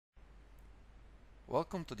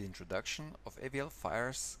Welcome to the introduction of AVL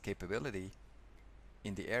FIRE's capability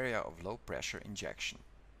in the area of low pressure injection.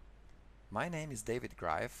 My name is David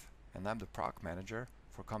Greif and I'm the Product Manager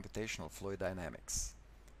for Computational Fluid Dynamics.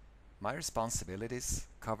 My responsibilities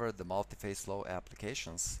cover the multi-phase flow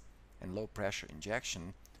applications, and low pressure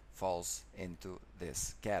injection falls into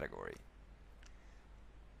this category.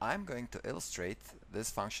 I'm going to illustrate this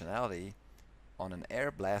functionality on an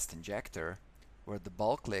air blast injector where the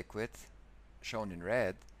bulk liquid, shown in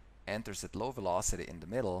red, enters at low velocity in the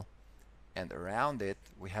middle, and around it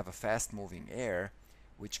we have a fast moving air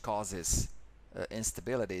which causes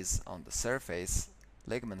instabilities on the surface,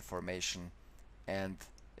 ligament formation, and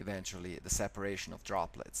eventually the separation of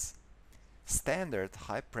droplets. Standard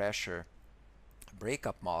high pressure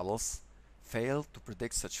breakup models fail to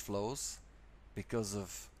predict such flows because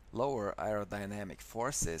of lower aerodynamic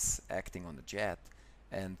forces acting on the jet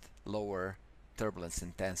and lower turbulence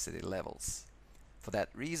intensity levels. For that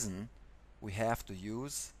reason, we have to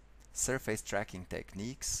use surface tracking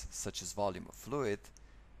techniques such as volume of fluid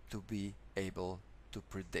to be able to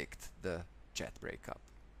predict the jet breakup.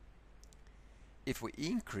 If we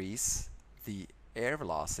increase the air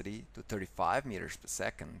velocity to 35 meters per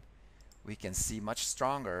second, we can see much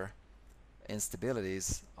stronger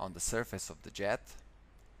instabilities on the surface of the jet,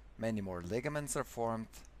 many more ligaments are formed,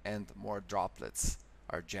 and more droplets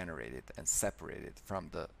are generated and separated from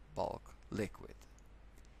the bulk liquid.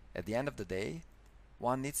 At the end of the day,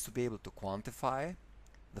 one needs to be able to quantify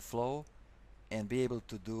the flow and be able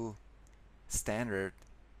to do standard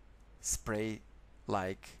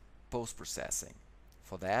spray-like post-processing.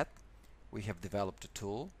 For that, we have developed a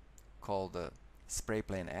tool called the spray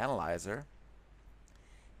plane analyzer,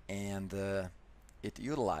 and it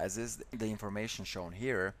utilizes the information shown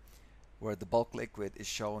here, where the bulk liquid is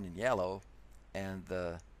shown in yellow and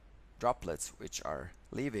the droplets which are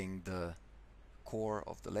leaving the core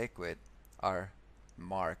of the liquid are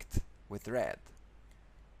marked with red.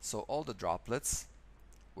 So all the droplets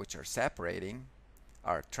which are separating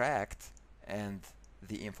are tracked, and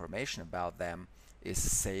the information about them is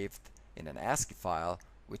saved in an ASCII file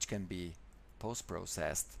which can be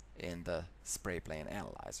post-processed in the spray plane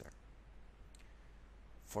analyzer.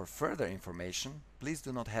 For further information, please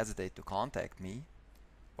do not hesitate to contact me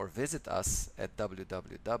or visit us at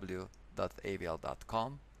www.avl.com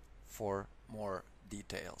for more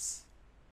details.